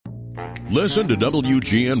Listen to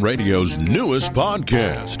WGN Radio's newest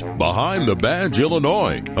podcast, Behind the Badge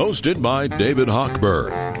Illinois, hosted by David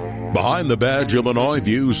Hochberg. Behind the Badge Illinois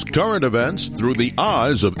views current events through the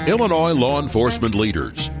eyes of Illinois law enforcement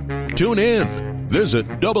leaders. Tune in. Visit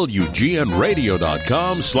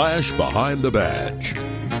WGNradio.com/Behind the Badge.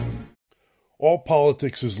 All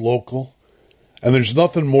politics is local, and there's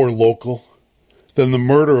nothing more local than the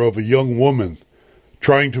murder of a young woman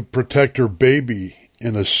trying to protect her baby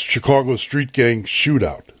in a Chicago street gang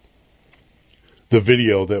shootout. The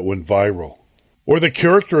video that went viral. Or the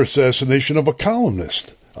character assassination of a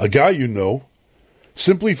columnist, a guy you know,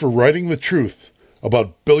 simply for writing the truth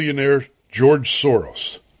about billionaire George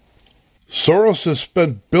Soros. Soros has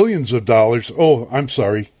spent billions of dollars, want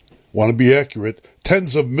to be accurate,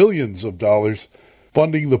 tens of millions of dollars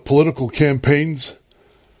funding the political campaigns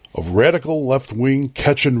of radical left-wing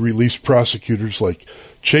catch-and-release prosecutors like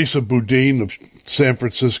Chesa Boudin of San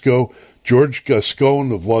Francisco, George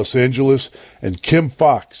Gascon of Los Angeles, and Kim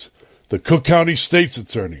Foxx, the Cook County State's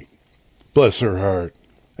attorney. Bless her heart.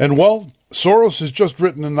 And, Soros has just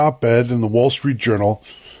written an op-ed in the Wall Street Journal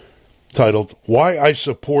titled, "Why I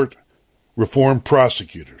Support Reform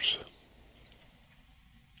Prosecutors."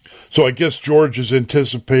 So I guess George is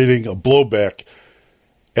anticipating a blowback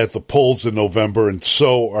at the polls in November, and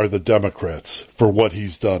so are the Democrats for what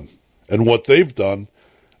he's done and what they've done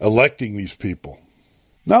electing these people.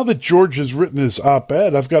 Now that George has written his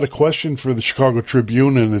op-ed, I've got a question for the Chicago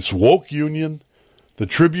Tribune and its woke union, the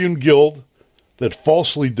Tribune Guild, that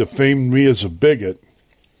falsely defamed me as a bigot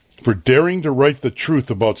for daring to write the truth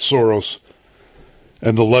about Soros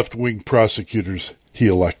and the left-wing prosecutors he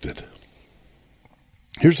elected.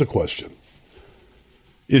 Here's the question.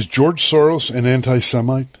 Is George Soros an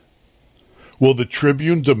anti-Semite? Will the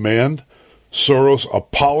Tribune demand Soros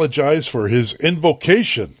apologize for his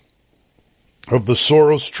invocation of the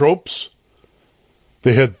Soros tropes?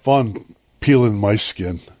 They had fun peeling my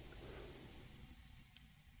skin.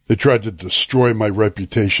 They tried to destroy my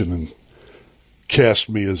reputation and cast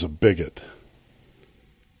me as a bigot,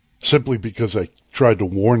 simply because I tried to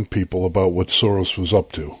warn people about what Soros was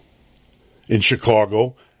up to in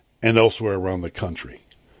Chicago and elsewhere around the country.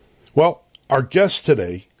 Well, our guest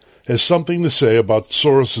today has something to say about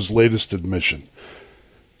Soros' latest admission.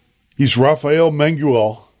 He's Rafael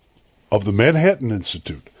Mangual of the Manhattan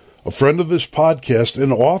Institute, a friend of this podcast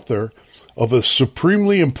and author of a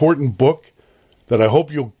supremely important book that I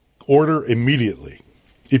hope you'll order immediately.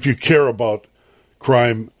 If you care about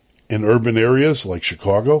crime in urban areas like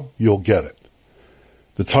Chicago, you'll get it.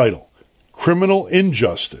 The title, Criminal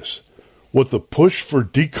Injustice: What the Push for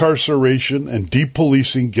Decarceration and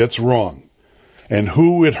Depolicing Gets Wrong, and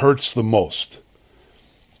Who It Hurts the Most.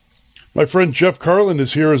 My friend Jeff Carlin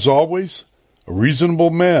is here as always, a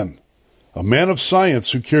reasonable man, a man of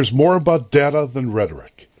science who cares more about data than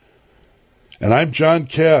rhetoric. And I'm John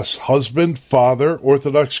Kass, husband, father,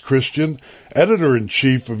 Orthodox Christian,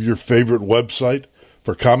 editor-in-chief of your favorite website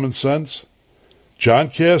for common sense,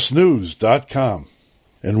 johnkassnews.com.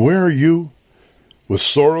 And where are you? With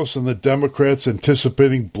Soros and the Democrats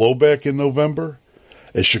anticipating blowback in November,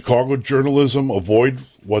 as Chicago journalism avoid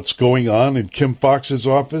what's going on in Kim Foxx's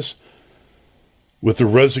office, with the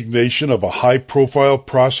resignation of a high-profile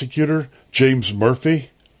prosecutor, James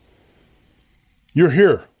Murphy? You're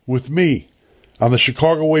here with me on the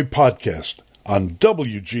Chicago Way podcast on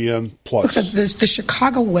WGN+. Look, the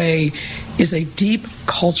Chicago Way is a deep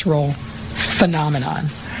cultural phenomenon.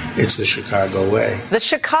 It's the Chicago Way. The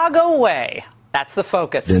Chicago Way. That's the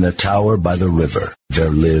focus. In a tower by the river, there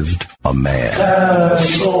lived a man.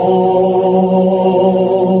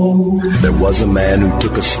 There was a man who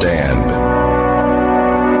took a stand.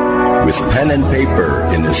 With pen and paper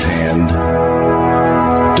in his hand,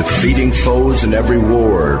 defeating foes in every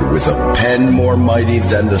ward with a pen more mighty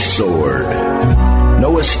than the sword.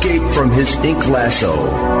 No escape from his ink lasso.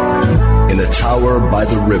 In a tower by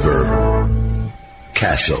the river,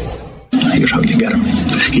 Castle. Here's how you get him.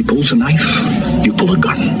 He pulls a knife, you pull a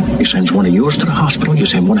gun. He sends one of yours to the hospital, you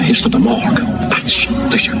send one of his to the morgue. That's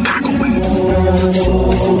the Chicago way.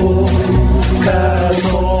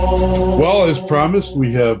 Well, as promised,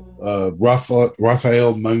 we have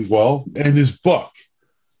Rafael Mangual and his book.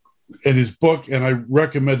 And I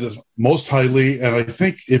recommend it most highly. And I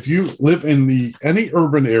think if you live in any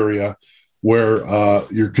urban area where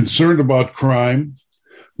you're concerned about crime,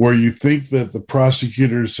 where you think that the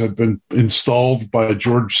prosecutors have been installed by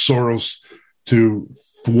George Soros to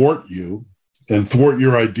thwart you and thwart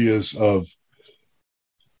your ideas of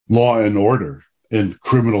law and order and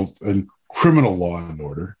criminal law and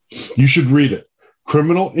order, you should read it.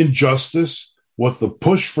 Criminal Injustice: what the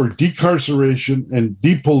push for decarceration and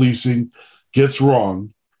depolicing gets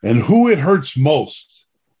wrong and who it hurts most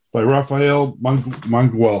by Raphael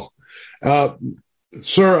Manguel.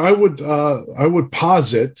 Sir, I would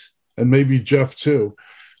posit, and maybe Jeff too,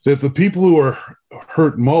 that the people who are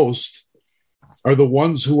hurt most are the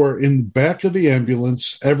ones who are in the back of the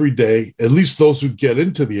ambulance every day, at least those who get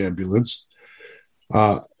into the ambulance,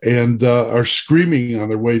 and are screaming on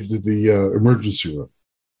their way to the emergency room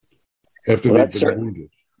after they've been wounded.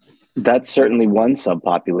 That's certainly one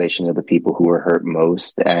subpopulation of the people who are hurt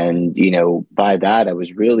most. And, by that, I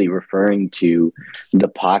was really referring to the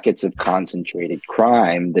pockets of concentrated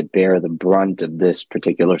crime that bear the brunt of this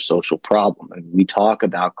particular social problem. And we talk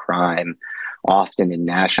about crime often in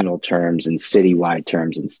national terms and citywide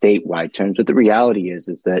terms and statewide terms. But the reality is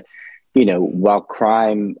that, while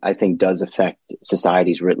crime, I think, does affect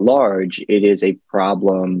societies writ large, it is a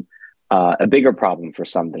problem, a bigger problem for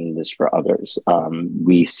some than it is for others.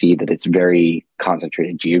 We see that it's very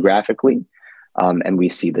concentrated geographically, and we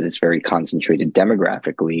see that it's very concentrated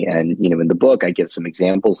demographically. And, in the book, I give some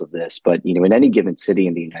examples of this, but, in any given city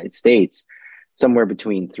in the United States, somewhere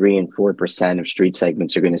between 3 and 4% of street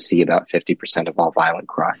segments are going to see about 50% of all violent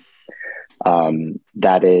crime.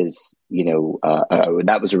 That is,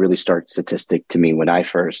 that was a really stark statistic to me when I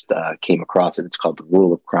first came across it. It's called the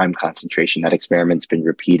rule of crime concentration. That experiment's been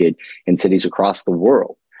repeated in cities across the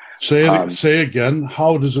world. Say again,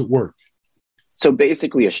 how does it work? So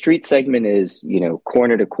basically a street segment is,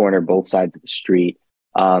 corner to corner, both sides of the street.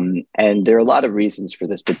 And there are a lot of reasons for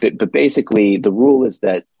this, but basically the rule is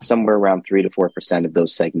that somewhere around 3 to 4% of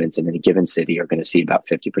those segments in any given city are going to see about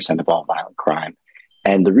 50% of all violent crime.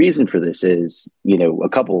 And the reason for this is, a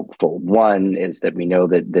couple-fold. One is that we know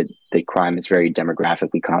that crime is very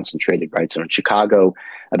demographically concentrated, right? So in Chicago,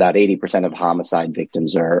 about 80% of homicide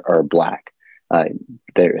victims are Black. Of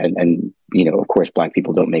course, Black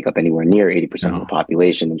people don't make up anywhere near 80% of the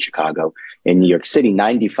population in Chicago. In New York City,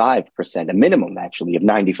 95%, a minimum actually of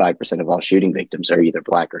 95% of all shooting victims are either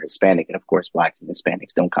Black or Hispanic. And of course, Blacks and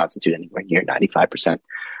Hispanics don't constitute anywhere near 95%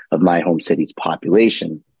 of my home city's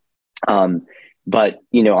population. But,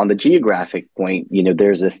 on the geographic point,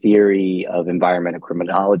 there's a theory of environmental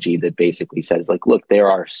criminology that basically says, look, there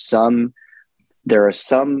are some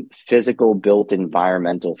physical built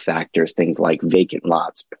environmental factors, things like vacant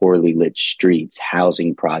lots, poorly lit streets,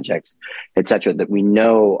 housing projects, et cetera, that we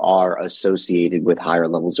know are associated with higher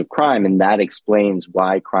levels of crime. And that explains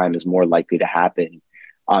why crime is more likely to happen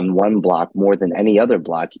on one block more than any other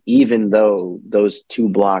block, even though those two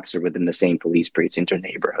blocks are within the same police precinct or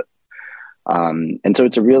neighborhood. And so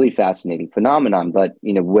it's a really fascinating phenomenon. But,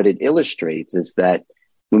 what it illustrates is that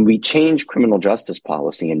when we change criminal justice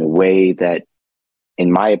policy in a way that,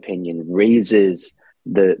 in my opinion, raises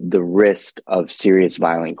the risk of serious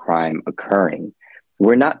violent crime occurring,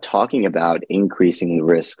 we're not talking about increasing the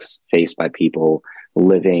risks faced by people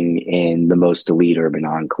living in the most elite urban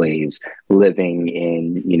enclaves, living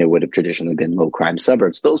in, what have traditionally been low crime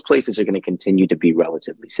suburbs. Those places are going to continue to be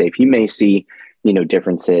relatively safe. You may see,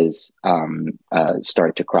 differences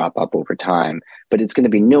start to crop up over time, but it's going to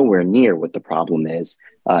be nowhere near what the problem is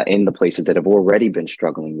in the places that have already been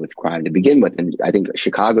struggling with crime to begin with. And I think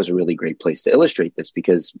Chicago is a really great place to illustrate this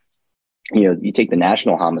because, you take the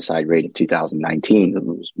national homicide rate of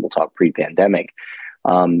 2019, we'll talk pre-pandemic,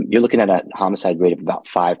 you're looking at a homicide rate of about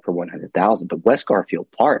 5 per 100,000, but West Garfield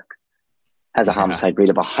Park has a homicide rate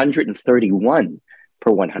of 131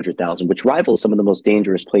 per 100,000, which rivals some of the most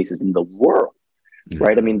dangerous places in the world.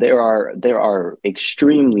 Right. I mean, there are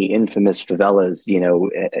extremely infamous favelas,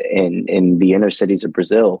 in the inner cities of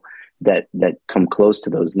Brazil that come close to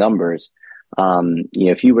those numbers.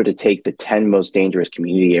 If you were to take the 10 most dangerous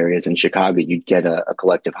community areas in Chicago, you'd get a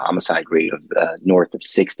collective homicide rate of north of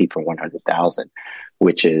 60 per 100,000,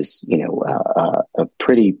 which is, a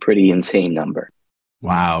pretty insane number.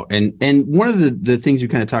 Wow. And one of the things you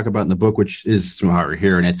kind of talk about in the book, which is why we're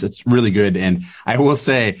here, and it's really good. And I will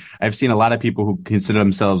say, I've seen a lot of people who consider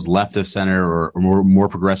themselves left of center or more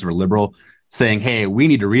progressive or liberal saying, hey, we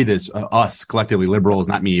need to read this, us collectively liberals,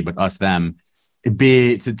 not me, but us, them,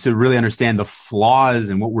 to really understand the flaws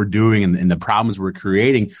and what we're doing and the problems we're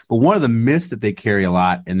creating. But one of the myths that they carry a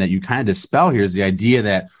lot and that you kind of dispel here is the idea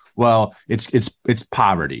that, well, it's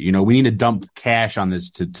poverty. We need to dump cash on this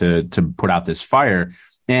to put out this fire.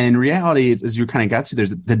 And in reality, as you kind of got to,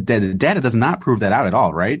 the data does not prove that out at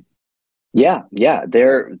all, right? Yeah.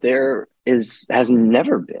 There has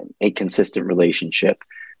never been a consistent relationship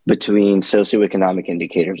between socioeconomic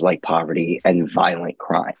indicators like poverty and violent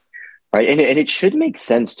crime. Right. And it should make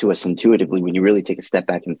sense to us intuitively when you really take a step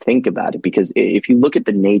back and think about it, because if you look at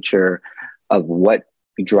the nature of what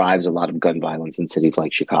drives a lot of gun violence in cities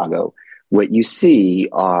like Chicago. What you see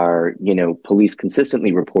are, police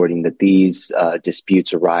consistently reporting that these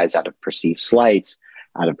disputes arise out of perceived slights,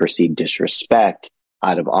 out of perceived disrespect,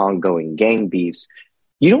 out of ongoing gang beefs.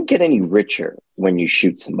 You don't get any richer when you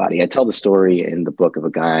shoot somebody. I tell the story in the book of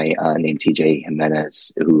a guy named TJ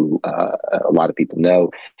Jimenez, who a lot of people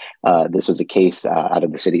know. This was a case out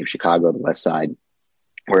of the city of Chicago, the West Side,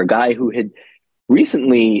 where a guy who had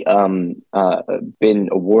recently been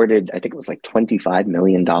awarded, I think it was like $25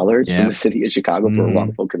 million from the city of Chicago for a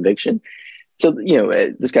wrongful conviction. So,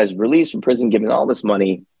 this guy's released from prison, given all this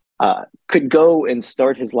money, could go and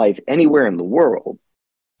start his life anywhere in the world.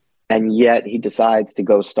 And yet he decides to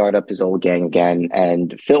go start up his old gang again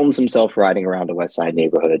and films himself riding around a West Side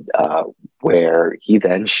neighborhood where he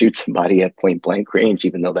then shoots somebody at point blank range,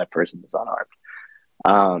 even though that person was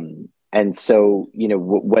unarmed. And so,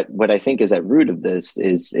 what I think is at root of this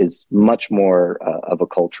is much more of a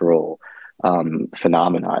cultural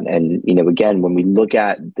phenomenon. And, again, when we look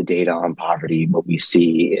at the data on poverty, what we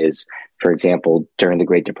see is, for example, during the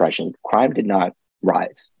Great Depression, crime did not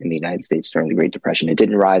rise in the United States during the Great Depression. It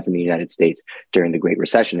didn't rise in the United States during the Great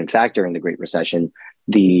Recession. In fact, during the Great Recession,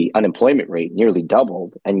 the unemployment rate nearly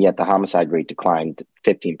doubled, and yet the homicide rate declined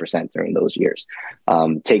 15% during those years.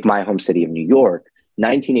 Take my home city of New York,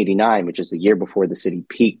 1989, which is the year before the city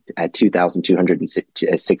peaked at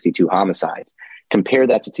 2,262 homicides. Compare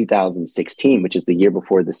that to 2016, which is the year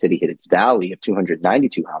before the city hit its valley of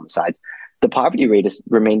 292 homicides. The poverty rate has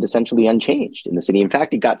remained essentially unchanged in the city. In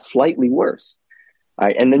fact, it got slightly worse.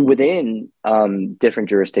 And then within different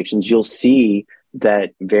jurisdictions, you'll see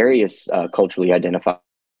that various culturally identifiable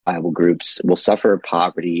groups will suffer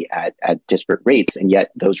poverty at disparate rates, and yet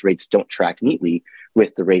those rates don't track neatly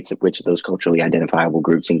with the rates at which those culturally identifiable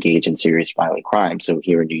groups engage in serious violent crime. So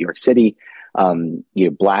here in New York City,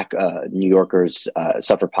 Black New Yorkers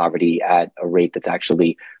suffer poverty at a rate that's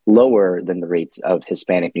actually lower than the rates of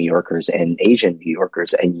Hispanic New Yorkers and Asian New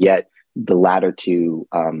Yorkers, and yet the latter two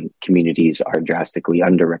communities are drastically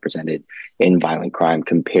underrepresented in violent crime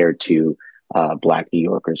compared to Black New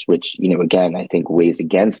Yorkers, which, again, I think weighs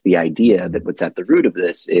against the idea that what's at the root of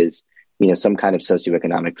this is, some kind of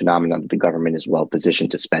socioeconomic phenomenon that the government is well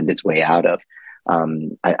positioned to spend its way out of.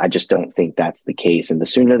 I just don't think that's the case. And the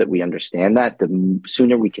sooner that we understand that, the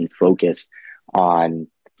sooner we can focus on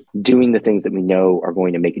doing the things that we know are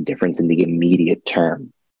going to make a difference in the immediate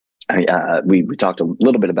term. We talked a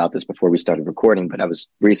little bit about this before we started recording, but I was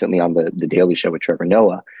recently on the Daily Show with Trevor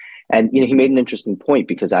Noah, and he made an interesting point,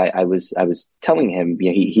 because I was telling him,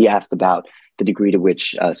 he asked about the degree to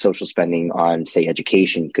which social spending on, say,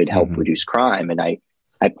 education could help reduce crime, and I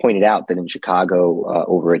pointed out that in Chicago,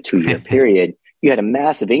 over a 2-year period, you had a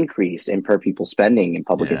massive increase in per pupil spending in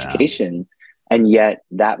public education, and yet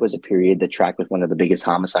that was a period that tracked with one of the biggest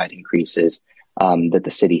homicide increases that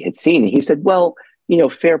the city had seen. And he said, well,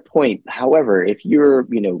 fair point. However, if you're,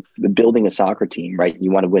 building a soccer team, right, and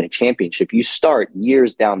you want to win a championship, you start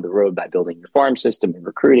years down the road by building your farm system and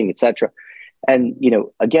recruiting, et cetera. And,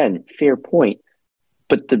 again, fair point.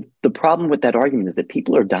 But the problem with that argument is that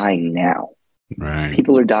people are dying now. Right.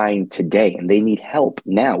 People are dying today, and they need help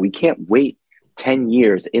now. We can't wait 10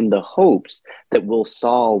 years in the hopes that we'll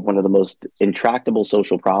solve one of the most intractable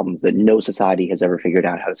social problems that no society has ever figured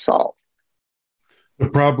out how to solve. The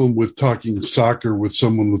problem with talking soccer with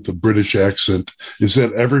someone with a British accent is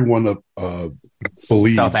that everyone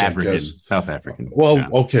believes South African. Well, yeah.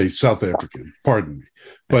 Okay, South African. Pardon me,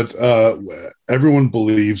 but everyone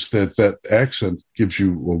believes that accent gives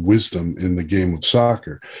you a wisdom in the game of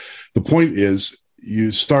soccer. The point is,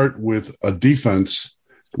 you start with a defense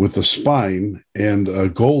with a spine and a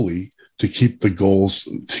goalie to keep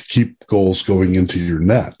goals going into your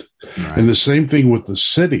net. Right. And the same thing with the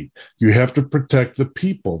city. You have to protect the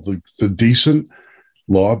people, the decent,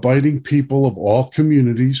 law-abiding people of all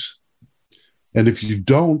communities. And if you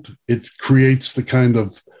don't, it creates the kind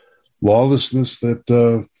of lawlessness that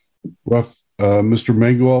Mr.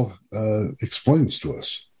 Mangual explains to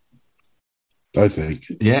us, I think.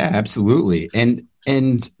 Yeah, absolutely. And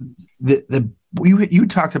you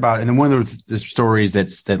talked about, and then one of the stories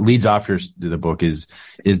that leads off the book is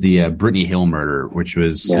the Brittany Hill murder, which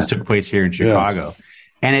took place here in Chicago,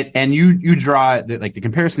 and you draw the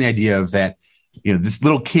comparison, the idea of that, this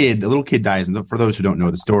little kid dies, and for those who don't know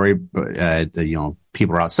the story,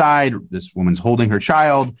 people are outside, this woman's holding her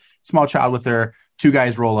child, small child with her, two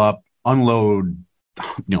guys roll up, unload,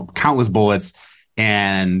 countless bullets,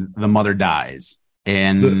 and the mother dies,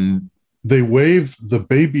 and the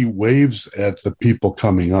baby waves at the people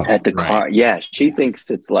coming up. At the car. Yeah. She thinks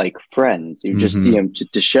it's like Friends. You just,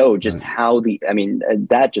 to show just how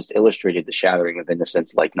that just illustrated the shattering of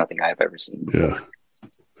innocence like nothing I've ever seen before. Yeah.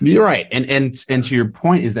 You're right. And to your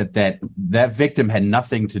point is that victim had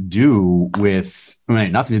nothing to do with,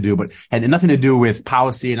 had nothing to do with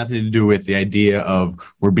policy, and nothing to do with the idea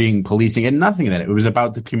of we're being policing, and nothing of that. It was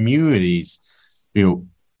about the community's,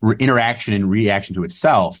 interaction and reaction to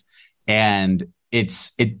itself. And it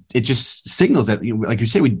just signals that, like you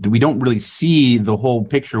say, we don't really see the whole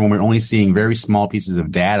picture when we're only seeing very small pieces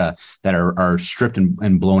of data that are stripped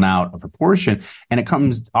and blown out of proportion. And it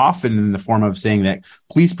comes often in the form of saying that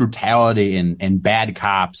police brutality and bad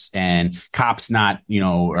cops and cops not,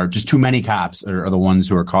 or just too many cops are the ones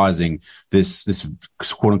who are causing this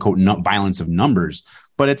quote unquote violence of numbers.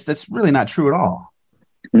 But that's really not true at all.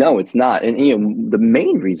 No, it's not. And, the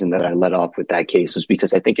main reason that I let off with that case was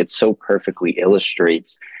because I think it so perfectly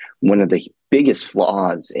illustrates one of the biggest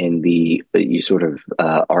flaws in the sort of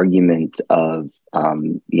argument of,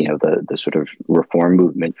 the sort of reform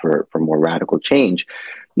movement for more radical change,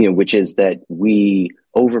 which is that we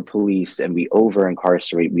over police and we over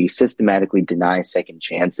incarcerate, we systematically deny second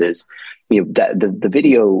chances. The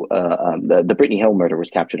video, the Brittany Hill murder was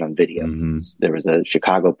captured on video. Mm-hmm. There was a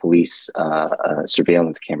Chicago police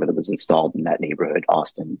surveillance camera that was installed in that neighborhood,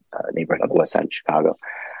 Austin neighborhood on the west side of Chicago.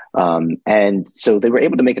 And so they were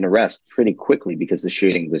able to make an arrest pretty quickly because the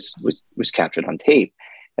shooting was captured on tape.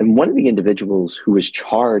 And one of the individuals who was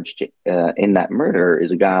charged in that murder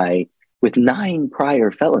is a guy with 9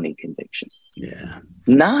 prior felony convictions. Yeah.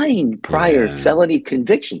 9 prior felony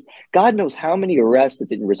convictions. God knows how many arrests that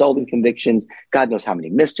didn't result in convictions. God knows how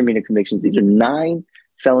many misdemeanor convictions. These are 9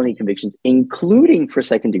 felony convictions, including for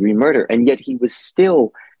second-degree murder. And yet he was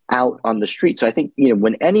still out on the street. So I think,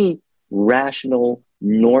 when any rational,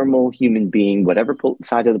 normal human being, whatever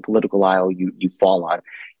side of the political aisle you fall on,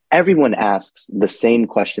 everyone asks the same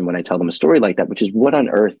question when I tell them a story like that, which is, what on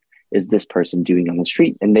earth is this person doing on the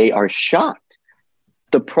street? And they are shocked.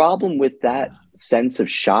 The problem with that sense of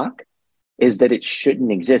shock is that it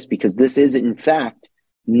shouldn't exist, because this is, in fact,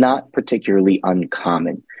 not particularly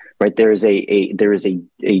uncommon, right? There is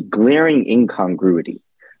a glaring incongruity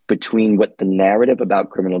between what the narrative about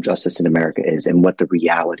criminal justice in America is and what the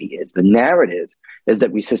reality is. The narrative is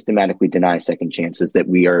that we systematically deny second chances, that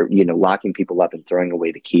we are, locking people up and throwing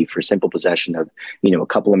away the key for simple possession of, a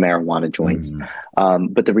couple of marijuana joints.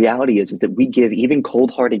 But the reality is that we give even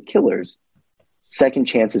cold-hearted killers second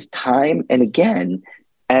chances time and again.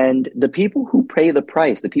 And the people who pay the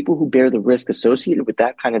price, the people who bear the risk associated with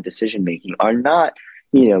that kind of decision-making are not,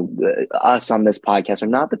 us on this podcast, are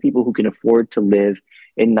not the people who can afford to live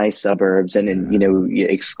in nice suburbs and in,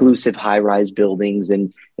 exclusive high-rise buildings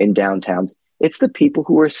and in downtowns. It's the people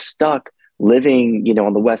who are stuck living,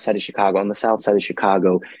 on the west side of Chicago, on the south side of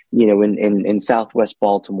Chicago, in southwest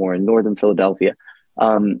Baltimore and northern Philadelphia,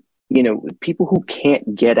 people who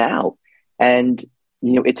can't get out. And,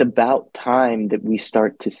 it's about time that we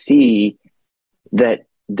start to see that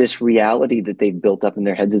this reality that they've built up in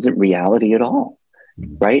their heads isn't reality at all.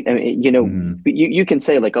 Right. I mean, you can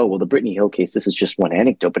say like, oh, well, the Brittany Hill case, this is just one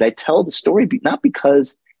anecdote, but I tell the story not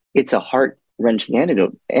because it's a heart-wrenching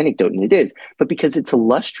anecdote, and it is, but because it's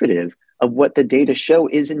illustrative of what the data show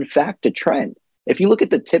is in fact a trend. If you look at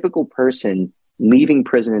the typical person leaving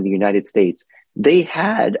prison in the United States, they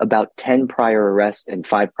had about 10 prior arrests and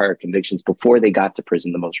 5 prior convictions before they got to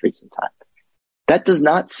prison the most recent time. That does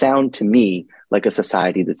not sound to me like a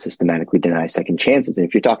society that systematically denies second chances. And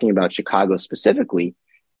if you're talking about Chicago specifically,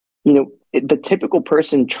 the typical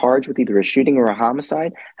person charged with either a shooting or a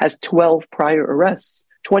homicide has 12 prior arrests.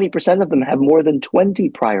 20% of them have more than 20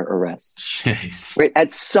 prior arrests. Jeez. Right?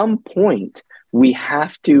 At some point, we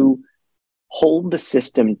have to hold the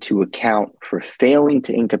system to account for failing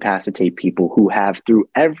to incapacitate people who have, through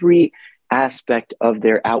every aspect of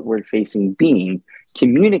their outward-facing being,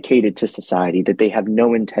 communicated to society that they have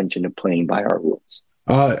no intention of playing by our rules.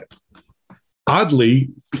 Oddly,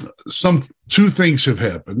 two things have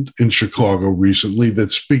happened in Chicago recently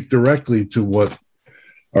that speak directly to what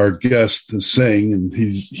our guest is saying, and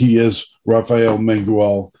he is Rafael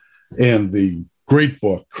Mangual, and the great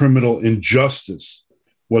book, Criminal Injustice,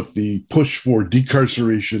 what the push for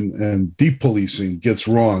decarceration and depolicing gets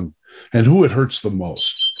wrong, and who it hurts the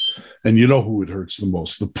most. And you know who it hurts the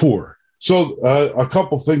most, the poor. So a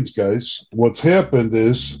couple things, guys. What's happened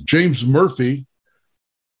is James Murphy,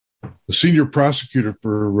 the senior prosecutor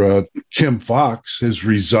for Kim Foxx, has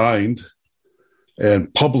resigned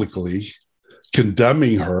and publicly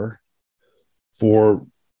condemning her for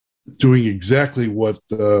doing exactly what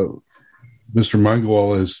Mr.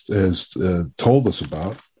 Mangual has told us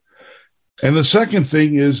about. And the second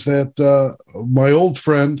thing is that my old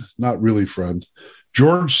friend, not really friend,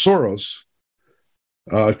 George Soros,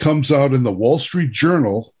 comes out in the Wall Street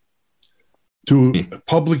Journal to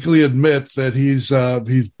publicly admit that he's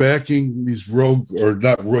backing these rogue, or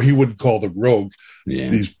not, he wouldn't call them rogue,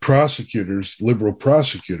 these prosecutors, liberal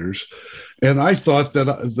prosecutors. And I thought that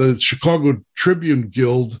the Chicago Tribune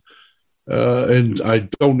Guild, and I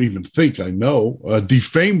don't even think I know,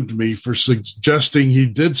 defamed me for suggesting he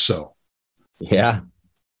did so. Yeah.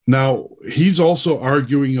 Now, he's also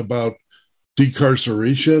arguing about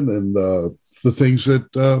decarceration and the things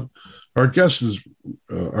that our guest is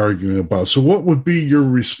arguing about. So what would be your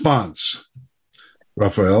response,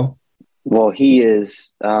 Raphael? Well,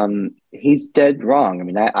 he's dead wrong. I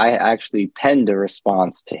mean, I actually penned a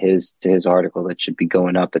response to his article that should be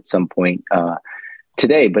going up at some point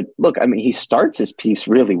today. But look, I mean, he starts his piece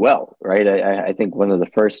really well, right? I think one of the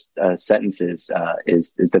first sentences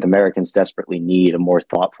is that Americans desperately need a more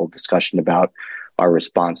thoughtful discussion about our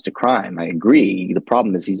response to crime. I agree. The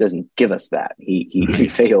problem is he doesn't give us that. He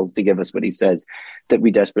fails to give us what he says that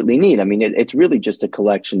we desperately need. I mean, it's really just a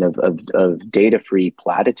collection of data-free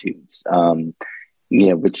platitudes,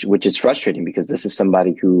 which is frustrating because this is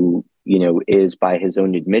somebody who, is by his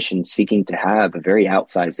own admission seeking to have a very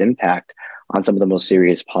outsized impact on some of the most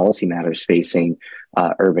serious policy matters facing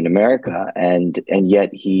urban America. And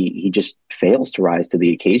yet he just fails to rise to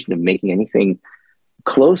the occasion of making anything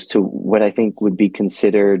close to what I think would be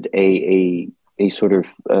considered a sort of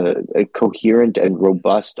a coherent and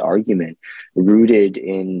robust argument rooted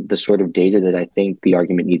in the sort of data that I think the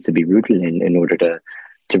argument needs to be rooted in order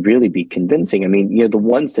to really be convincing. I mean, the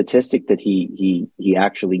one statistic that he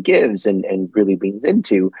actually gives and really leans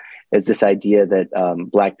into is this idea that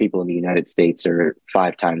Black people in the United States are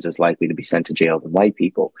 5 times as likely to be sent to jail than white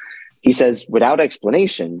people. He says, without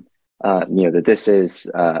explanation, that this is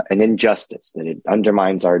an injustice, that it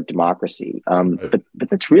undermines our democracy. But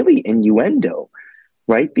that's really innuendo,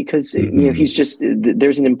 right? Because he's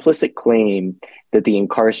there's an implicit claim that the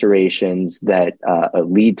incarcerations that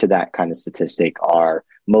lead to that kind of statistic are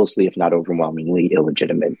mostly, if not overwhelmingly,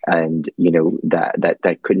 illegitimate, and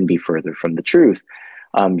that couldn't be further from the truth.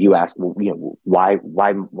 You ask,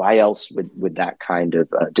 why else would that kind of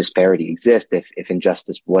disparity exist if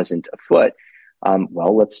injustice wasn't afoot?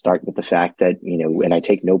 Well, let's start with the fact that, and I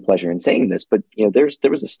take no pleasure in saying this, but,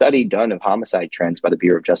 there was a study done of homicide trends by the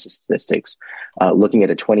Bureau of Justice Statistics, looking at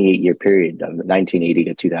a 28-year period of 1980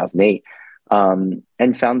 to 2008,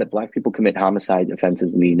 and found that Black people commit homicide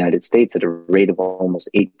offenses in the United States at a rate of almost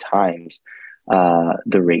 8 times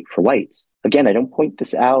the rate for whites. Again, I don't point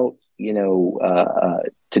this out,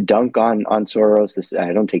 to dunk on Soros.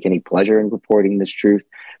 I don't take any pleasure in reporting this truth.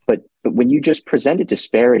 But when you just present a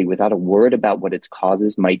disparity without a word about what its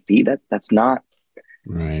causes might be, that's not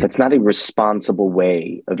right. That's not a responsible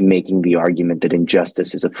way of making the argument that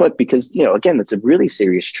injustice is afoot, because, again, that's a really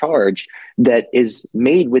serious charge that is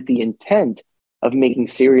made with the intent of making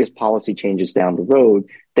serious policy changes down the road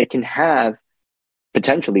that can have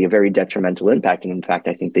potentially a very detrimental impact. And in fact,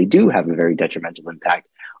 I think they do have a very detrimental impact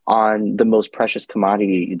on the most precious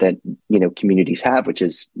commodity that, communities have, which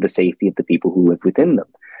is the safety of the people who live within them.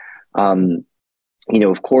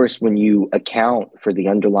 Of course, when you account for the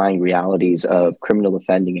underlying realities of criminal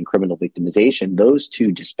offending and criminal victimization, those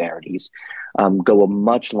two disparities go a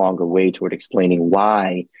much longer way toward explaining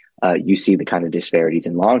why you see the kind of disparities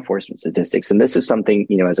in law enforcement statistics. And this is something,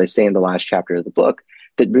 as I say in the last chapter of the book,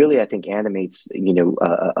 that really, I think, animates,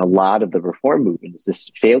 a lot of the reform movement, is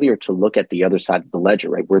this failure to look at the other side of the ledger,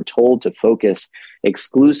 right? We're told to focus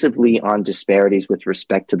exclusively on disparities with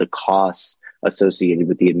respect to the costs associated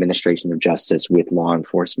with the administration of justice with law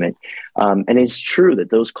enforcement. And it's true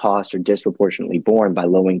that those costs are disproportionately borne by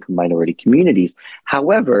low-income minority communities.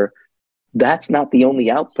 However, that's not the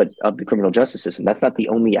only output of the criminal justice system. That's not the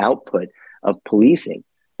only output of policing,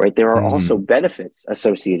 right? There are also benefits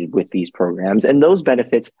associated with these programs, and those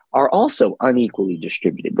benefits are also unequally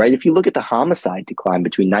distributed, right? If you look at the homicide decline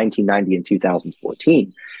between 1990 and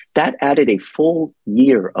 2014, that added a full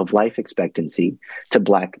year of life expectancy to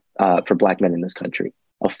for Black men in this country.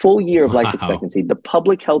 A full year of life expectancy. The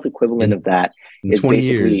public health equivalent of that is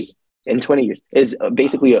basically in 20 years is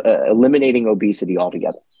basically eliminating obesity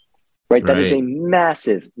altogether. Right? That is a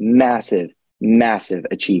massive, massive, massive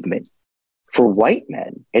achievement. For white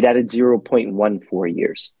men, it added 0.14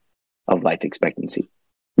 years of life expectancy.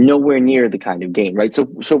 Nowhere near the kind of gain, right? So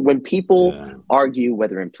when people argue,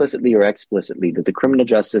 whether implicitly or explicitly, that the criminal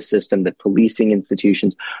justice system, that policing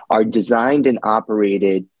institutions are designed and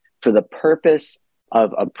operated for the purpose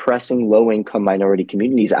of oppressing low-income minority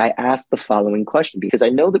communities, I asked the following question, because I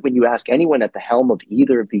know that when you ask anyone at the helm of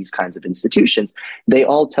either of these kinds of institutions, they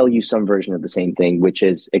all tell you some version of the same thing, which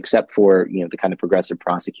is, except for, the kind of progressive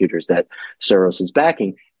prosecutors that Soros is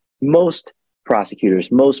backing, most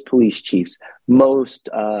prosecutors, most police chiefs, most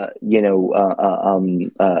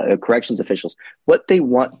corrections officials, what they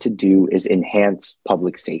want to do is enhance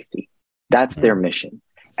public safety. That's their mission.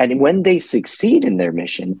 And when they succeed in their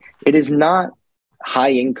mission, it is not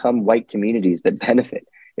high-income white communities that benefit.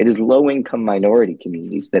 It is low-income minority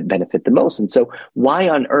communities that benefit the most. And so why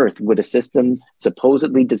on earth would a system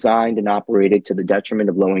supposedly designed and operated to the detriment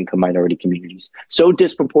of low-income minority communities so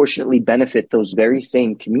disproportionately benefit those very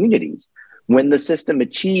same communities when the system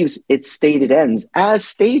achieves its stated ends as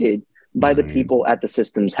stated by the people at the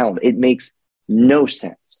system's helm? It makes no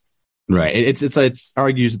sense. Right. It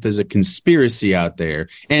argues that there's a conspiracy out there.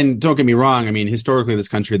 And don't get me wrong. I mean, historically in this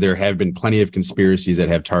country, there have been plenty of conspiracies that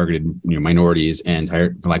have targeted minorities and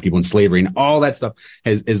Black people in slavery, and all that stuff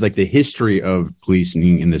is like the history of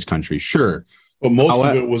policing in this country. Sure. But most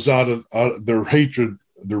of it was out of their hatred,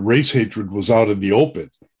 their race hatred was out in the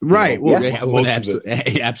open. Right.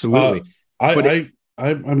 Absolutely.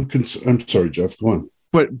 I'm sorry, Jeff, go on.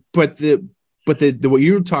 But the what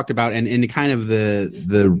you talked about and kind of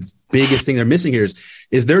the biggest thing they're missing here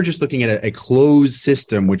is they're just looking at a closed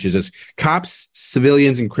system, which is just cops,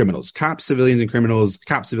 civilians, and criminals, cops, civilians, and criminals,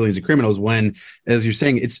 cops, civilians, and criminals, when, as you're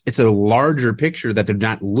saying, it's a larger picture that they're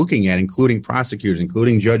not looking at, including prosecutors,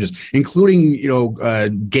 including judges, including,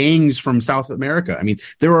 gangs from South America. I mean,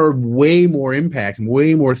 there are way more impact and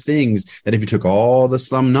way more things that if you took all the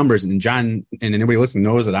sum numbers, and John and anybody listening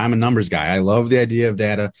knows that I'm a numbers guy. I love the idea of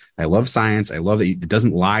data. I love science. I love that it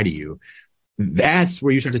doesn't lie to you. That's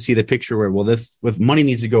where you start to see the picture where, well, this with money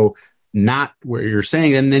needs to go not where you're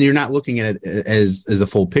saying, and then you're not looking at it as a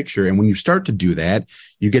full picture. And when you start to do that,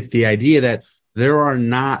 you get the idea that there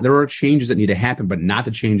are changes that need to happen, but not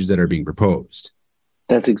the changes that are being proposed.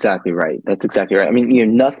 That's exactly right. I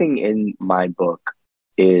mean, nothing in my book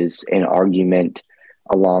is an argument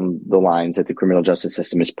along the lines that the criminal justice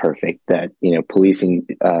system is perfect, that, policing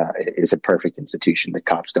is a perfect institution, that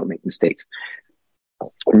cops don't make mistakes.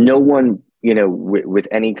 No one, with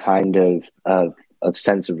any kind of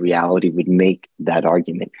sense of reality would make that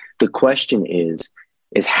argument. The question is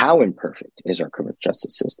how imperfect is our criminal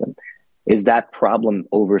justice system? Is that problem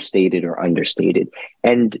overstated or understated?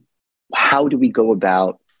 And how do we go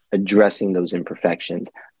about addressing those imperfections?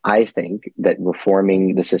 I think that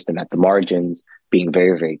reforming the system at the margins, being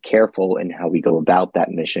very, very careful in how we go about that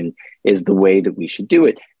mission, is the way that we should do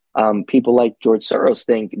it. People like George Soros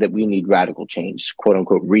think that we need radical change, quote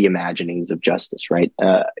unquote, reimaginings of justice, right?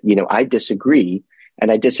 I disagree.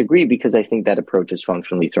 And I disagree because I think that approach is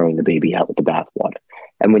functionally throwing the baby out with the bathwater.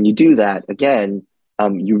 And when you do that, again,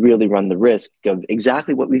 you really run the risk of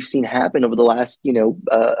exactly what we've seen happen over the last,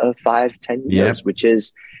 5-10 years, which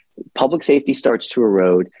is public safety starts to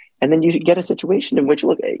erode. And then you get a situation in which,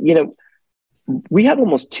 look, we have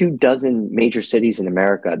almost 24 major cities in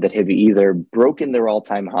America that have either broken their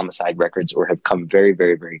all-time homicide records or have come very,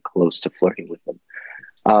 very, very close to flirting with them.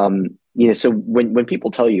 So when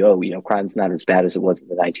people tell you, crime's not as bad as it was in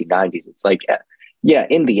the 1990s, it's like, yeah,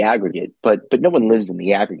 in the aggregate, but no one lives in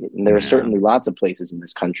the aggregate. And there are certainly lots of places in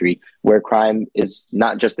this country where crime is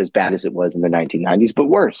not just as bad as it was in the 1990s, but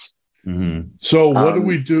worse. Mm-hmm. So what do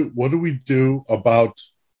we do? What do we do about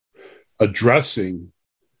addressing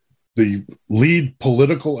the lead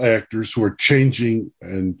political actors who are changing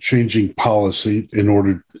policy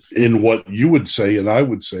in what you would say, and I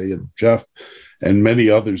would say, and Jeff and many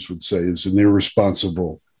others would say, is an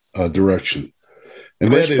irresponsible direction?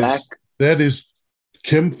 And that is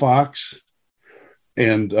Kim Foxx,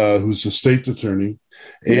 and who's the state's attorney,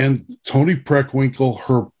 and Tony Preckwinkle,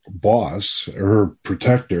 her boss, her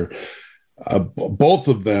protector. Both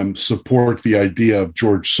of them support the idea of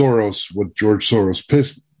George Soros, what George Soros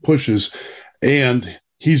pushes, and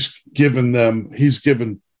he's given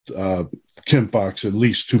Kim Foxx at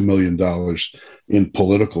least $2 million in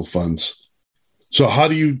political funds. So how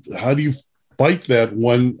do you fight that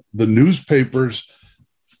when the newspapers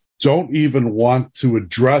don't even want to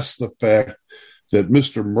address the fact that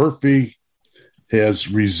Mr. Murphy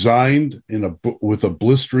has resigned with a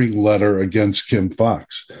blistering letter against Kim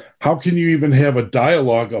Foxx? How can you even have a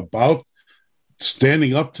dialogue about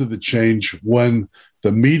standing up to the change when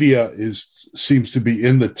the media seems to be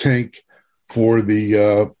in the tank for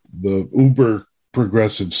the uber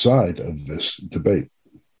progressive side of this debate?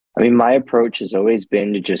 I mean, my approach has always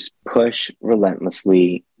been to just push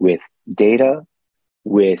relentlessly with data,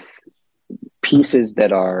 with pieces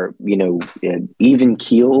that are, even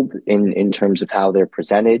keeled in terms of how they're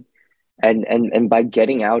presented. And by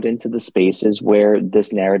getting out into the spaces where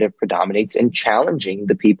this narrative predominates and challenging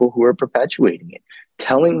the people who are perpetuating it,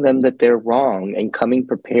 telling them that they're wrong and coming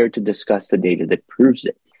prepared to discuss the data that proves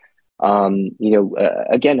it.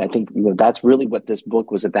 Again, I think, that's really what this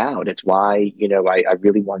book was about. It's why, I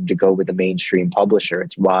really wanted to go with a mainstream publisher.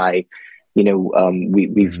 It's why,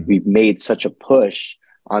 we've made such a push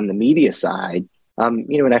on the media side,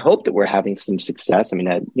 and I hope that we're having some success. I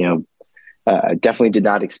mean, definitely did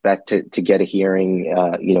not expect to get a hearing,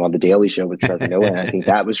 on the Daily Show with Trevor Noah. And I think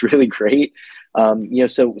that was really great.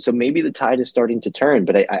 So maybe the tide is starting to turn,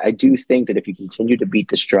 but I do think that if you continue to beat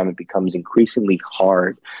this drum, it becomes increasingly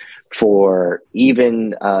hard for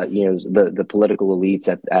even, the political elites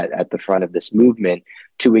at the front of this movement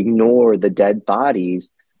to ignore the dead bodies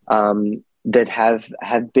that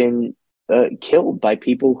have been killed by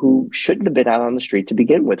people who shouldn't have been out on the street to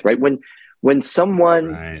begin with, right? When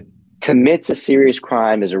someone commits a serious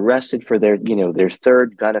crime, is arrested for their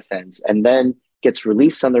third gun offense, and then gets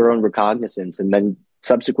released on their own recognizance, and then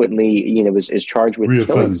subsequently, is charged with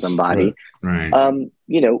killing somebody, right.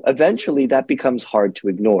 Eventually that becomes hard to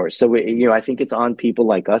ignore. So, I think it's on people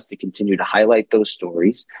like us to continue to highlight those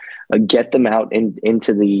stories, get them out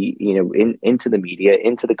into the, into the media,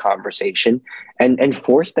 into the conversation, and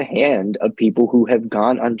force the hand of people who have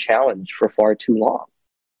gone unchallenged for far too long.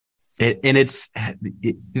 It's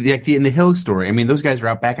like in the Hill story. I mean, those guys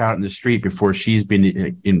are back out in the street before she's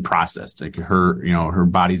been in processed. Like her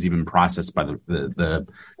body's even processed by the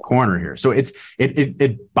coroner here. So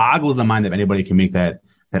it boggles the mind that anybody can make that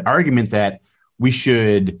argument that we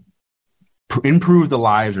should improve the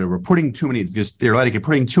lives, or we're putting too many, just theoretically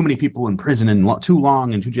putting too many people in prison and too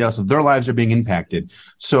long in too jail, so their lives are being impacted.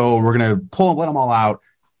 So we're going to let them all out.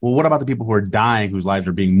 Well, what about the people who are dying, whose lives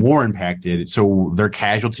are being more impacted? So they're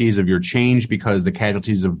casualties of your change, because the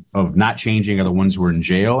casualties of not changing are the ones who are in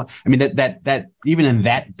jail. I mean, that even in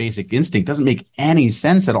that basic instinct doesn't make any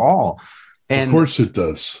sense at all. And of course it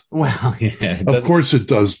does. Well, yeah, of course it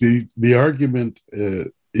does. The argument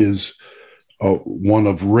is one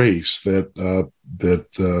of race,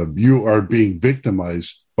 that you are being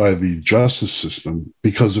victimized by the justice system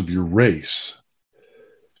because of your race.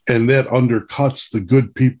 And that undercuts the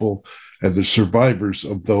good people and the survivors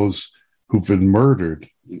of those who've been murdered.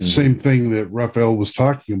 Mm-hmm. Same thing that Raphael was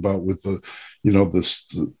talking about with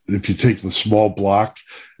if you take the small block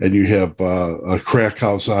and you have a crack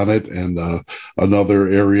house on it, and another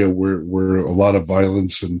area where a lot of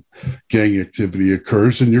violence and gang activity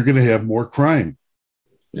occurs, and you're going to have more crime.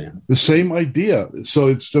 Yeah. The same idea. So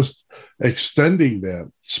it's just extending that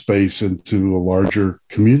space into a larger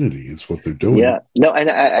community is what they're doing. Yeah, no, and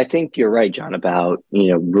I think you're right, John, about,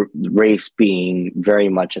 race being very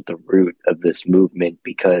much at the root of this movement,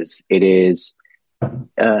 because it is,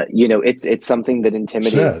 it's something that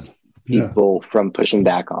intimidates people from pushing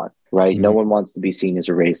back on, right? Mm-hmm. No one wants to be seen as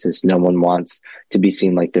a racist. No one wants to be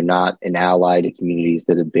seen like they're not an ally to communities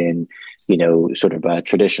that have been, sort of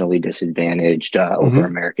traditionally disadvantaged over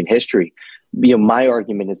American history. My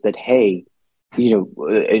argument is that, hey,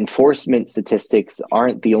 enforcement statistics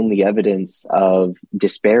aren't the only evidence of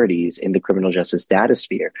disparities in the criminal justice data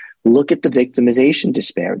sphere. Look at the victimization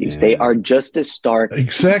disparities. Yeah. They are just as stark,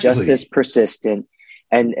 just as persistent.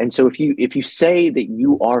 And so if you say that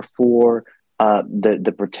you are for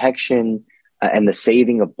the protection and the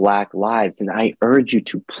saving of Black lives, then I urge you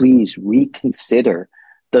to please reconsider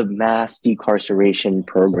the mass decarceration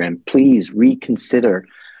program. Please reconsider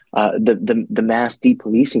the mass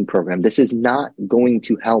depolicing program. This is not going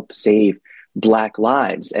to help save Black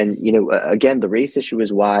lives. And, again, the race issue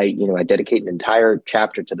is why, I dedicate an entire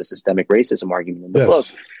chapter to the systemic racism argument in the book,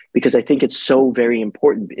 because I think it's so very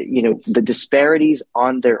important. The disparities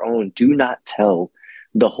on their own do not tell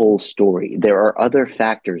the whole story. There are other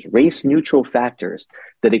factors, race neutral factors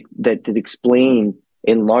that explain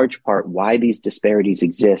in large part why these disparities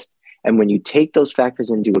exist. And when you take those factors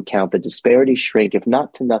into account, the disparities shrink, if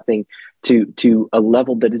not to nothing, to a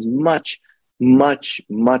level that is much, much,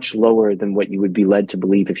 much lower than what you would be led to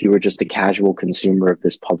believe if you were just a casual consumer of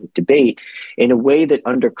this public debate, in a way that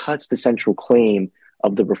undercuts the central claim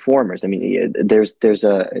of the reformers. I mean, there's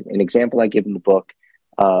an example I give in the book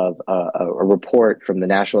of a report from the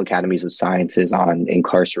National Academies of Sciences on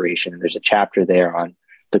incarceration. And there's a chapter there on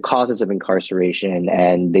the causes of incarceration,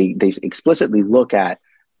 and they explicitly look at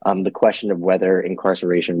the question of whether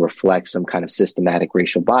incarceration reflects some kind of systematic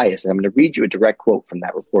racial bias. And I'm going to read you a direct quote from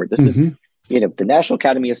that report. This the National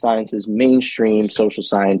Academy of Sciences, mainstream social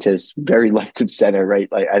scientists, very left of center,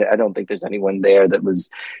 right? Like, I don't think there's anyone there that was,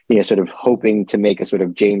 sort of hoping to make a sort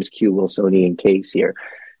of James Q. Wilsonian case here.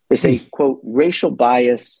 They say, quote, racial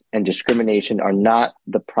bias and discrimination are not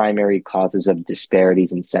the primary causes of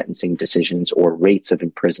disparities in sentencing decisions or rates of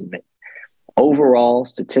imprisonment. Overall,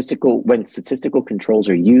 when statistical controls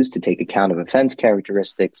are used to take account of offense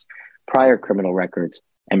characteristics, prior criminal records,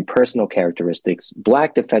 and personal characteristics,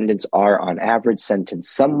 Black defendants are on average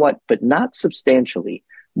sentenced somewhat, but not substantially,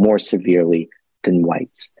 more severely than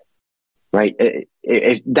whites. Right?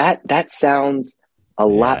 That sounds a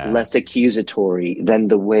lot less accusatory than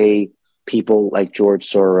the way people like George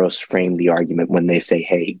Soros frame the argument when they say,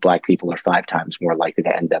 hey, Black people are 5 times more likely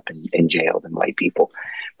to end up in jail than white people.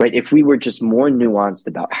 Right? If we were just more nuanced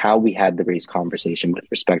about how we had the race conversation with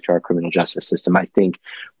respect to our criminal justice system, I think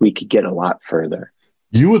we could get a lot further.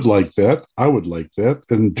 You would like that. I would like that.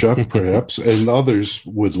 And Jeff, perhaps, and others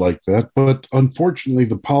would like that. But unfortunately,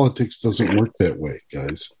 the politics doesn't work that way,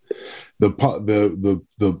 guys.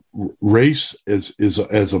 The race is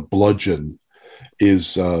as a bludgeon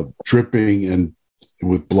is dripping and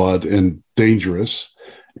with blood and dangerous.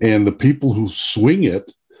 And the people who swing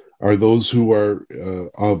it are those who are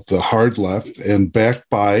of the hard left and backed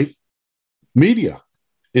by media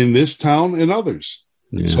in this town and others.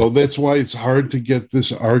 Yeah. So that's why it's hard to get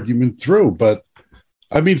this argument through. But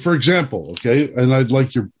I mean, for example, okay, and I'd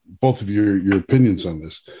like both of your opinions on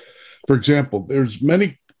this. For example, there's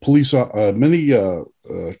many a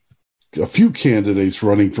few candidates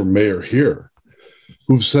running for mayor here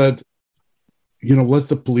who've said, let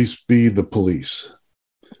the police be the police,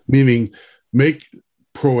 meaning make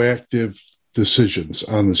proactive decisions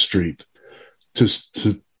on the street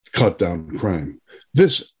to cut down crime.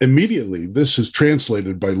 This is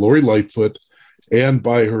translated by Lori Lightfoot and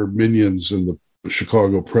by her minions in the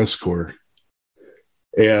Chicago Press Corps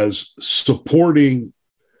as supporting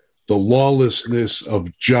the lawlessness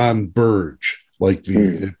of John Burge. Like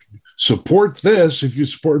support this, if you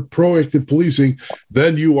support proactive policing,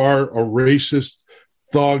 then you are a racist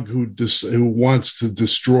thug who wants to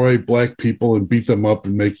destroy Black people and beat them up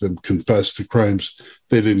and make them confess to crimes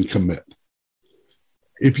they didn't commit.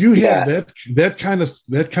 If you have that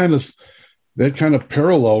kind of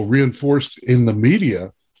parallel reinforced in the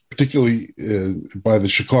media, particularly by the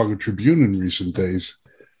Chicago Tribune in recent days,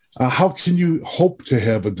 how can you hope to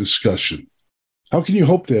have a discussion? How can you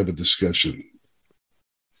hope to have a discussion?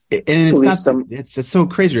 And it's so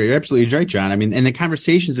crazy. You're absolutely right, John. I mean, and the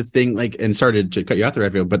conversation's a thing, and sorry to cut you out there, I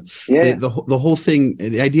feel, but the whole thing,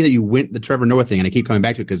 the idea that you went the Trevor Noah thing, and I keep coming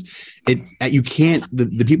back to it because you can't,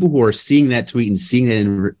 the people who are seeing that tweet and seeing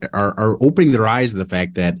that are opening their eyes to the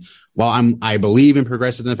fact that while I believe in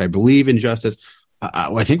progressiveness, I believe in justice,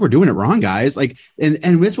 I think we're doing it wrong, guys. And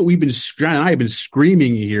that's what John and I have been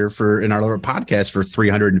screaming here in our podcast for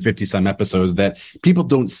 350 some episodes, that people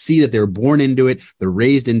don't see that they're born into it, they're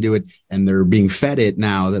raised into it, and they're being fed it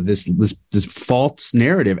now, that this false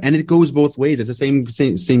narrative. And it goes both ways. It's the same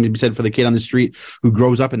thing to be said for the kid on the street who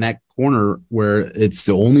grows up in that corner where it's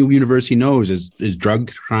the only universe he knows is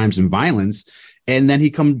drug crimes and violence. And then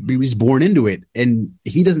he's born into it, and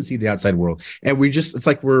he doesn't see the outside world. And it's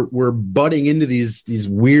like we're butting into these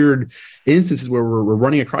weird instances where we're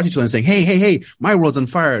running across each other and saying, hey, my world's on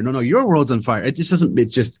fire. No, your world's on fire.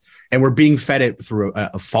 And we're being fed it through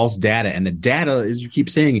a false data. And the data, as you keep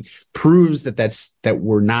saying, proves that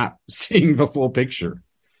we're not seeing the full picture.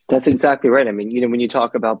 That's exactly right. I mean, when you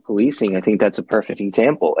talk about policing, I think that's a perfect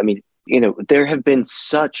example. I mean, there have been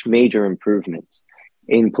such major improvements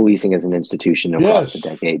in policing as an institution across the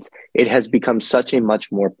decades. It has become such a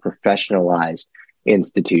much more professionalized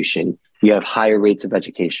institution. You have higher rates of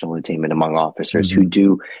educational attainment among officers who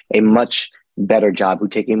do a much better job, who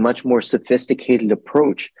take a much more sophisticated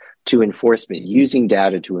approach to enforcement, using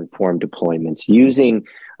data to inform deployments, using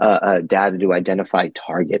data to identify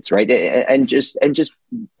targets, right? And just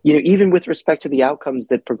even with respect to the outcomes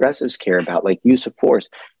that progressives care about, like use of force,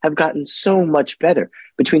 have gotten so much better.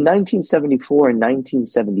 Between 1974 and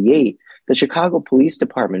 1978, the Chicago Police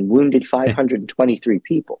Department wounded 523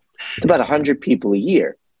 people. It's about 100 people a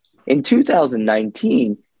year. In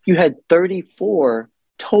 2019, you had 34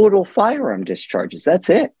 total firearm discharges. That's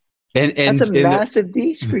it. And that's a massive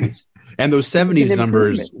decrease. And those 70s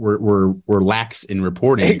numbers were lax in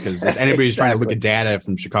reporting because as anybody's trying to look at data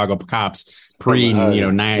from Chicago cops pre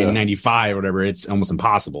 95 or whatever, it's almost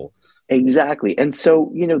impossible. Exactly. And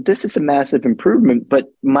so, this is a massive improvement,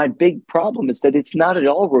 but my big problem is that it's not at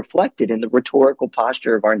all reflected in the rhetorical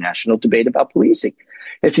posture of our national debate about policing.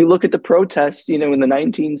 If you look at the protests, in the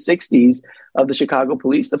 1960s of the Chicago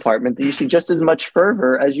Police Department, you see just as much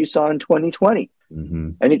fervor as you saw in 2020. Mm-hmm.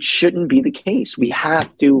 And it shouldn't be the case. We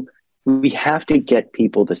have to get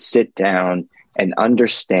people to sit down and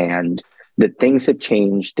understand that things have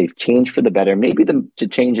changed. They've changed for the better. Maybe the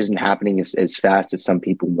change isn't happening as fast as some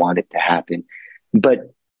people want it to happen.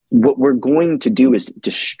 But what we're going to do is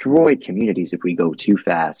destroy communities if we go too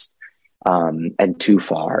fast and too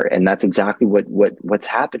far. And that's exactly what's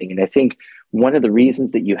happening. And I think one of the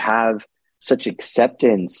reasons that you have such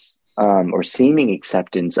acceptance or seeming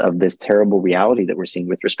acceptance of this terrible reality that we're seeing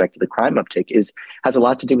with respect to the crime uptick has a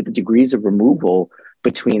lot to do with the degrees of removal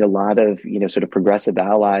between a lot of, sort of progressive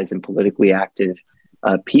allies and politically active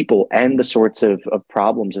people, and the sorts of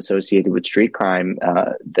problems associated with street crime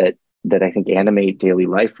that I think animate daily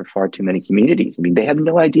life for far too many communities. I mean, they have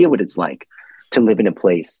no idea what it's like to live in a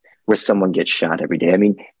place where someone gets shot every day. I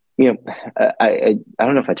mean, I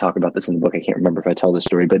don't know if I talk about this in the book. I can't remember if I tell this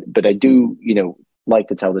story, but I do, like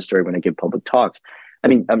to tell the story when I give public talks. I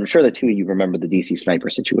mean, I'm sure the two of you remember the DC sniper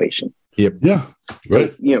situation. Yep. Yeah.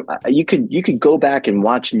 Right. So, you could go back and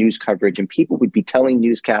watch news coverage, and people would be telling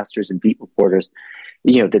newscasters and beat reporters,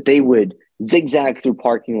 that they would zigzag through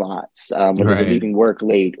parking lots when they were leaving work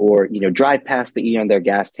late, or, drive past the E on their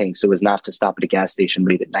gas tank so as not to stop at a gas station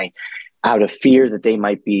late at night out of fear that they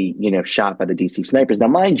might be, shot by the DC snipers. Now,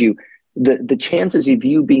 mind you, the chances of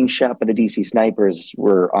you being shot by the DC snipers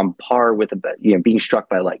were on par with being struck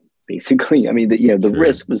by lightning. Basically, I mean, the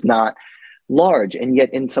risk was not large, and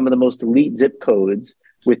yet in some of the most elite zip codes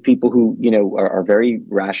with people who are very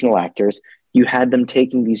rational actors, you had them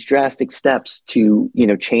taking these drastic steps to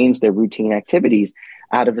change their routine activities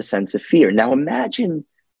out of a sense of fear. Now, imagine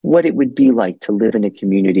what it would be like to live in a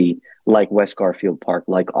community like West Garfield Park,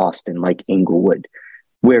 like Austin, like Inglewood,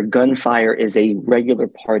 where gunfire is a regular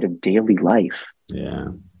part of daily life. Yeah.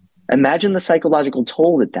 Imagine the psychological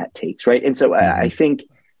toll that takes, right? And so I think,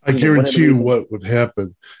 I guarantee you what would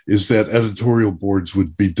happen is that editorial boards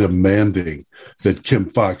would be demanding that Kim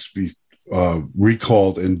Foxx be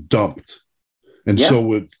recalled and dumped. And so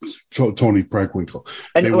would Tony Preckwinkle.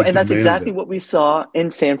 And that's exactly what we saw in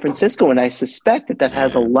San Francisco. And I suspect that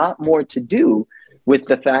has a lot more to do with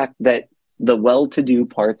the fact that the well-to-do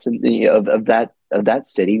parts of that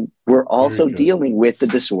city were also dealing with the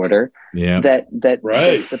disorder that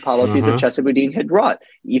the policies of Chesapeake had wrought.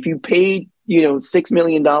 If you paid $6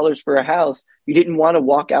 million for a house, you didn't want to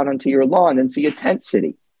walk out onto your lawn and see a tent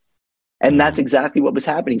city. And that's exactly what was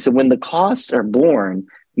happening. So when the costs are borne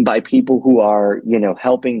by people who are,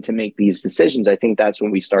 helping to make these decisions, I think that's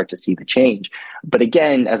when we start to see the change. But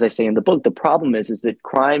again, as I say in the book, the problem is that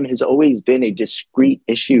crime has always been a discrete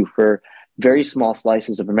issue for very small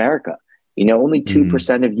slices of America. Only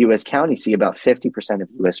 2% of U.S. counties see about 50% of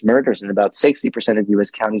U.S. murders, and about 60% of U.S.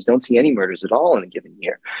 counties don't see any murders at all in a given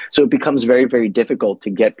year. So it becomes very, very difficult to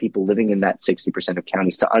get people living in that 60% of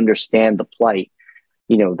counties to understand the plight,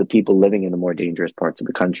 the people living in the more dangerous parts of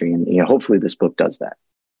the country. And, hopefully this book does that.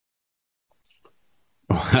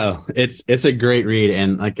 Well, it's a great read,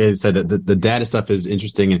 and like I said, the data stuff is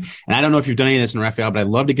interesting, and I don't know if you've done any of this in Raphael, but I'd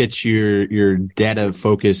love to get your data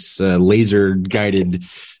focus, laser guided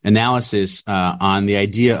analysis on the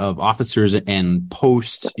idea of officers and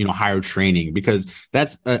post hire training, because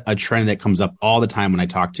that's a trend that comes up all the time when I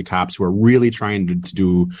talk to cops who are really trying to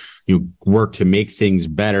do work to make things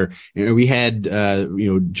better. We had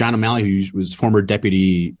John O'Malley, who was former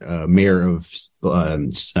deputy mayor of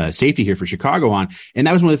safety here for Chicago on, and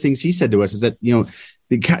that was one of the things he said to us is that you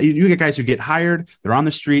get guys who get hired, they're on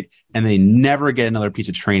the street, and they never get another piece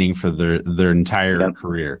of training for their entire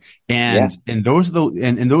career. And those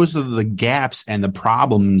are the gaps and the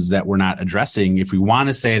problems that we're not addressing. If we want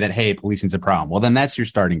to say that, hey, policing's a problem, well, then that's your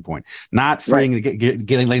starting point. Not letting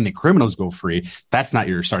the criminals go free. That's not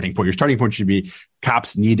your starting point. Your starting point should be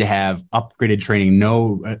cops need to have upgraded training,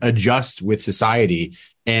 adjust with society.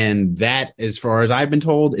 And that, as far as I've been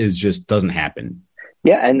told, just doesn't happen.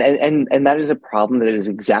 Yeah, and that is a problem that is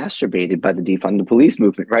exacerbated by the defund the police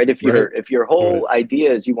movement, right? If your whole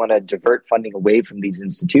idea is you want to divert funding away from these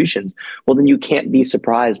institutions, well, then you can't be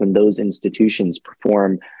surprised when those institutions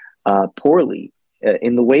perform poorly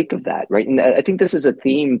in the wake of that, right? And I think this is a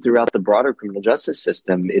theme throughout the broader criminal justice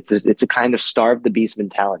system. It's a kind of starve the beast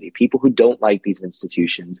mentality. People who don't like these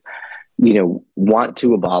institutions, want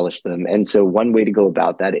to abolish them, and so one way to go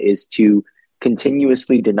about that is to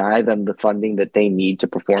continuously deny them the funding that they need to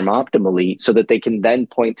perform optimally, so that they can then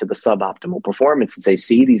point to the suboptimal performance and say,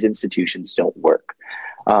 see, these institutions don't work.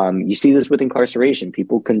 You see this with incarceration.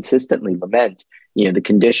 People consistently lament, the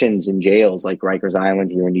conditions in jails like Rikers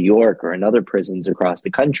Island here in New York or in other prisons across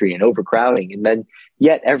the country, and overcrowding. And then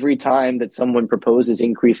yet every time that someone proposes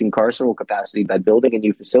increasing carceral capacity by building a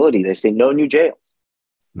new facility, they say no new jails.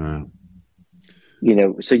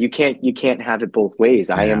 So you can't have it both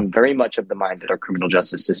ways. I am very much of the mind that our criminal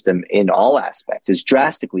justice system in all aspects is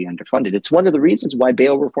drastically underfunded. It's one of the reasons why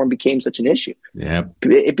bail reform became such an issue.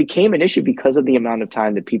 It became an issue because of the amount of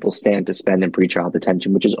time that people stand to spend in pretrial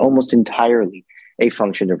detention, which is almost entirely a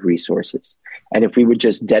function of resources. And if we would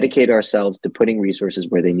just dedicate ourselves to putting resources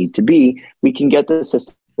where they need to be, we can get the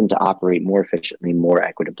system to operate more efficiently, more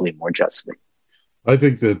equitably, more justly. I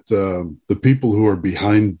think that the people who are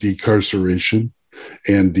behind decarceration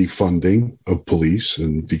and defunding of police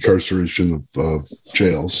and decarceration of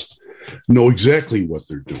jails know exactly what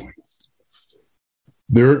they're doing.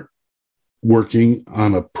 They're working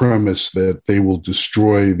on a premise that they will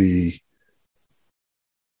destroy the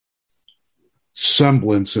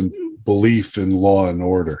semblance and belief in law and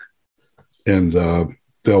order. And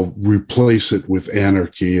they'll replace it with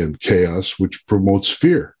anarchy and chaos, which promotes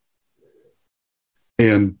fear.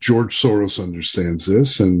 And George Soros understands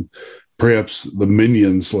this, and perhaps the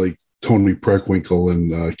minions like Tony Preckwinkle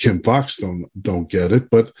and Kim Foxx don't get it,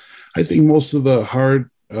 but I think most of the hard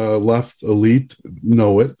left elite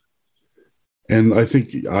know it. And I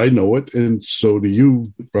think I know it, and so do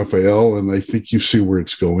you, Raphael, and I think you see where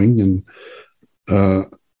it's going. And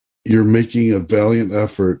you're making a valiant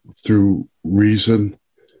effort through reason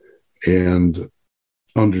and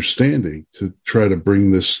understanding to try to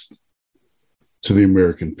bring this to the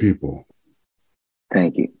American people.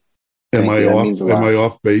 Thank you. Am I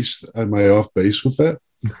off base? Am I off base with that?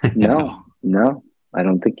 No, I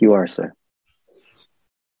don't think you are, sir.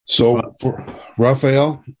 So, for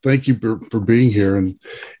Raphael, thank you for being here. And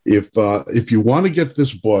if you want to get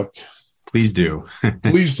this book, please do.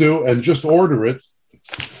 Please do, and just order it.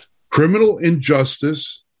 Criminal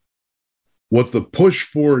Injustice: What the Push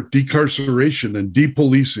for Decarceration and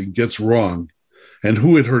Depolicing Gets Wrong, and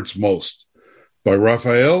Who It Hurts Most, by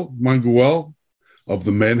Raphael Manguel of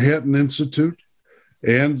the Manhattan Institute.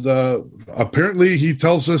 And apparently he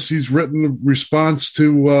tells us he's written a response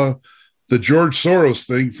to the George Soros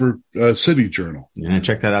thing for City Journal. Yeah,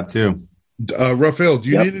 check that out too. Raphael, do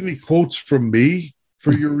you need any quotes from me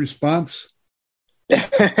for your response?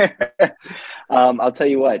 I'll tell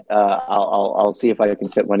you what. I'll see if I can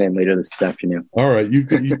fit one in later this afternoon. All right,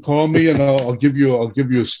 you call me and I'll give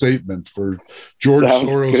you a statement for George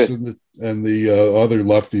Soros and the other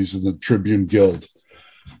lefties in the Tribune Guild.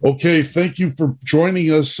 Okay, thank you for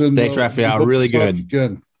joining us. And thanks, Raphael. Really good.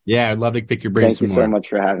 Again. Yeah, I'd love to pick your brain some more. Thank you so much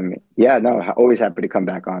for having me. Yeah, no, always happy to come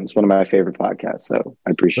back on. It's one of my favorite podcasts, so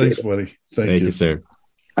I appreciate it. Thanks, buddy. Thank you, sir.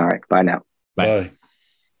 All right, bye now. Bye.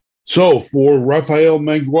 So, for Raphael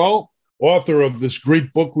Manguel, author of this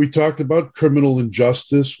great book we talked about, Criminal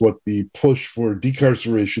Injustice: What the Push for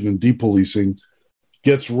Decarceration and Depolicing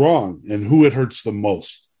Gets Wrong, and Who It Hurts the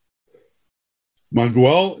Most.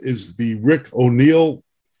 Manguel is the Rick O'Neill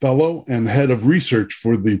Fellow and Head of Research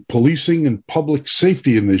for the Policing and Public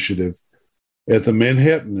Safety Initiative at the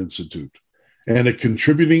Manhattan Institute, and a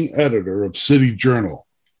contributing editor of City Journal.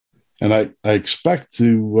 And I expect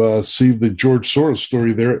to see the George Soros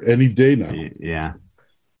story there any day now. Yeah.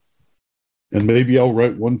 And maybe I'll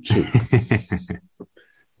write one too.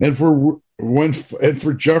 And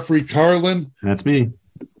for Jeffrey Carlin, that's me,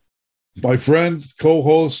 my friend,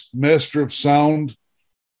 co-host, master of sound,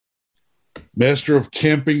 master of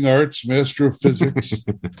camping arts, master of physics.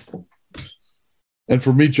 And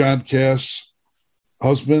for me, John Kass,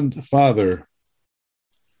 husband, father,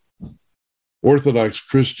 Orthodox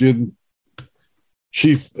Christian,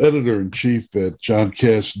 chief editor-in-chief at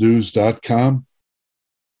johnkassnews.com.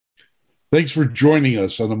 Thanks for joining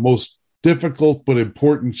us on the most difficult but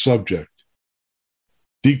important subject: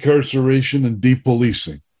 decarceration and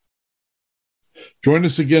depolicing. Join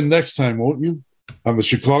us again next time, won't you? On the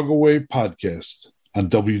Chicago Way podcast on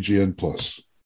WGN+.